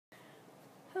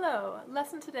Hello,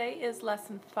 lesson today is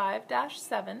lesson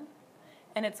 5-7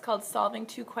 and it's called Solving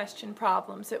Two-Question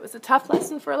Problems. It was a tough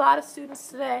lesson for a lot of students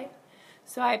today,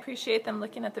 so I appreciate them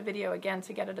looking at the video again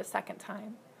to get it a second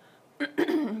time.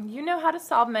 You know how to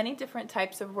solve many different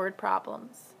types of word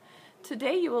problems.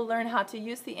 Today you will learn how to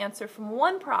use the answer from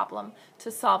one problem to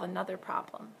solve another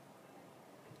problem.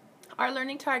 Our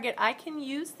learning target: I can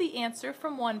use the answer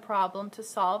from one problem to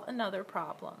solve another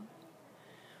problem.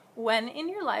 When in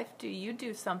your life do you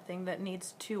do something that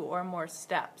needs 2 or more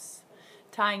steps?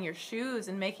 Tying your shoes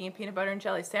and making a peanut butter and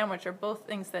jelly sandwich are both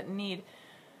things that need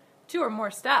 2 or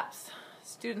more steps.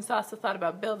 Students also thought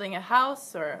about building a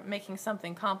house or making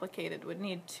something complicated would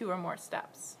need 2 or more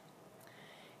steps.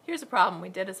 Here's a problem we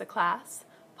did as a class.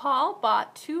 Paul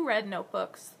bought 2 red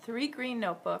notebooks, 3 green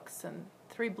notebooks, and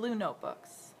 3 blue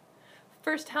notebooks.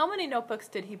 First, how many notebooks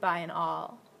did he buy in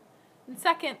all? And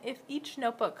second, if each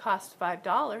notebook cost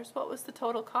 $5, what was the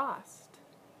total cost?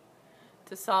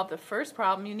 To solve the first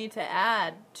problem, you need to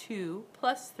add 2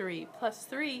 plus 3 plus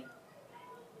 3.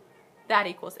 That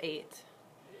equals 8.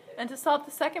 And to solve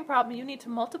the second problem, you need to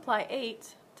multiply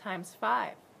 8 times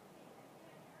 5.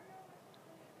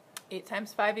 8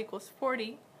 times 5 equals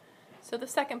 40. So the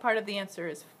second part of the answer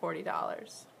is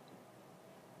 $40.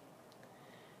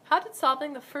 How did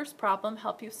solving the first problem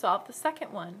help you solve the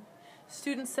second one?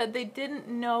 Students said they didn't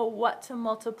know what to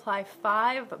multiply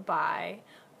 5 by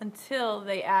until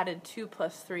they added 2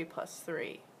 plus 3 plus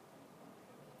 3.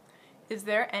 Is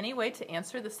there any way to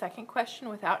answer the second question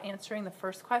without answering the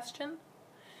first question?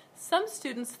 Some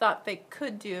students thought they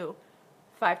could do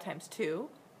 5 times 2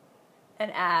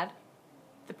 and add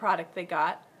the product they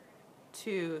got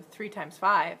to 3 times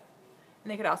 5.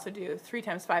 And they could also do 3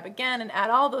 times 5 again and add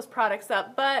all those products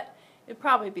up, but it'd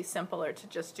probably be simpler to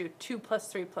just do 2 plus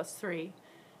 3 plus 3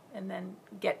 and then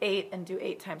get 8 and do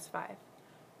 8 times 5.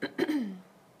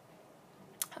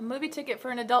 A movie ticket for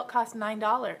an adult costs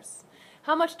 $9.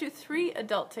 How much do 3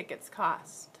 adult tickets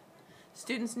cost?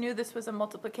 Students knew this was a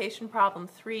multiplication problem,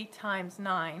 3 times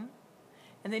 9,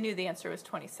 and they knew the answer was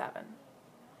 27.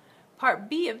 Part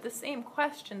B of the same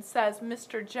question says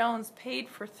Mr. Jones paid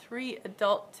for 3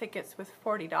 adult tickets with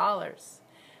 $40.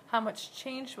 How much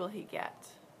change will he get?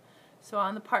 So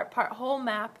on the part whole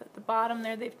map at the bottom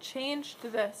there, they've changed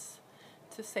this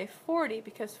to say 40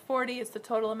 because 40 is the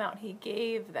total amount he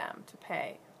gave them to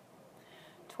pay.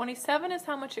 27 is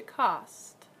how much it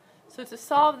cost. So to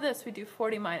solve this, we do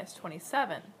 40 minus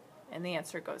 27, and the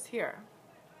answer goes here.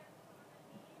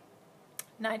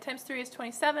 9 times 3 is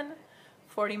 27.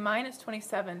 40 minus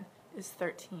 27 is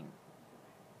 13.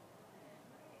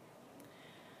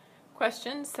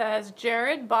 Question says,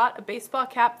 Jared bought a baseball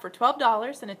cap for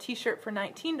 $12 and a t-shirt for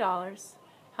 $19.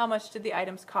 How much did the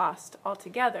items cost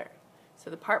altogether?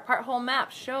 So the part whole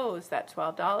map shows that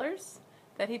 $12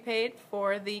 that he paid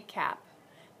for the cap,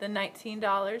 the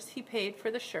 $19 he paid for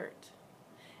the shirt.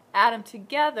 Add them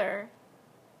together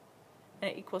and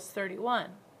it equals 31.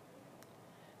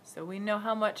 So we know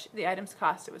how much the items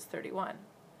cost. It was 31.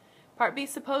 Part B,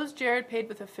 suppose Jared paid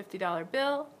with a $50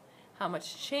 bill. How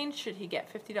much change should he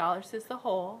get? $50 is the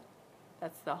whole.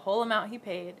 That's the whole amount he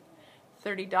paid.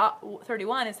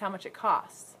 31 is how much it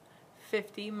costs.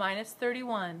 50 minus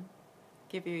 31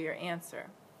 give you your answer.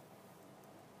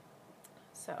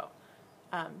 So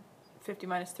 50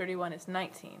 minus 31 is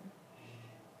 19.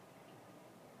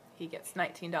 He gets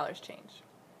 $19 change.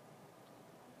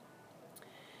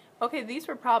 Okay, these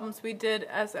were problems we did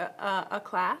as a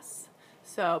class.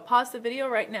 So pause the video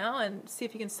right now and see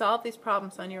if you can solve these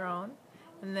problems on your own,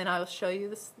 and then I will show you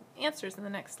the answers in the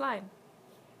next slide.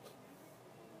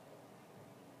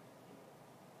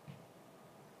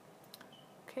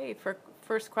 Okay, for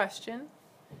first question,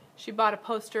 she bought a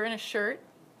poster and a shirt.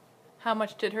 How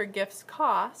much did her gifts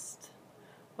cost?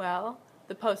 Well,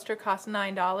 the poster cost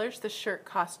 $9, the shirt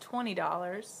cost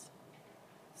 $20,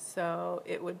 so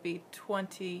it would be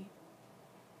 $29.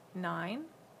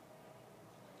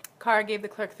 Cara gave the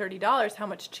clerk $30. How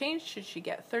much change should she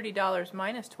get? $30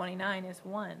 minus 29 is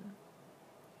 1.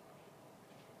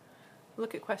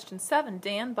 Look at question 7.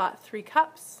 Dan bought 3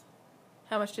 cups.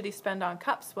 How much did he spend on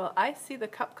cups? Well, I see the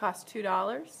cup cost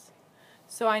 $2.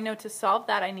 So I know to solve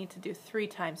that I need to do 3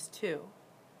 times 2.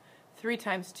 3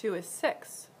 times 2 is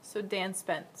 6. So Dan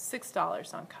spent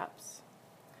 $6 on cups.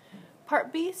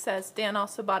 Part B says Dan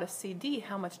also bought a CD.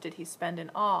 How much did he spend in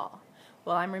all?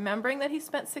 Well, I'm remembering that he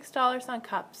spent $6 on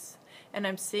cups, and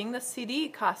I'm seeing the CD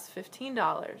costs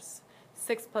 $15.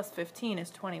 6 plus 15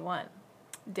 is 21.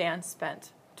 Dan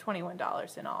spent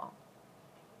 $21 in all.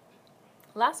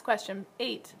 Last question,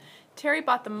 8. Terry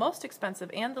bought the most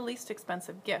expensive and the least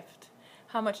expensive gift.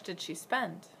 How much did she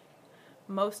spend?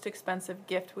 most expensive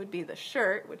gift would be the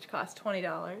shirt, which cost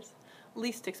 $20.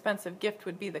 Least expensive gift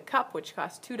would be the cup, which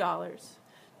cost $2.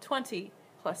 20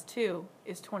 plus 2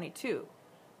 is 22.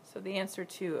 So the answer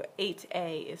to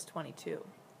 8A is 22.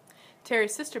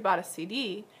 Terry's sister bought a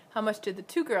CD. How much did the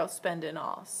two girls spend in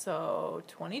all? So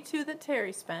 22 that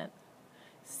Terry spent.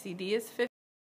 CD is 50.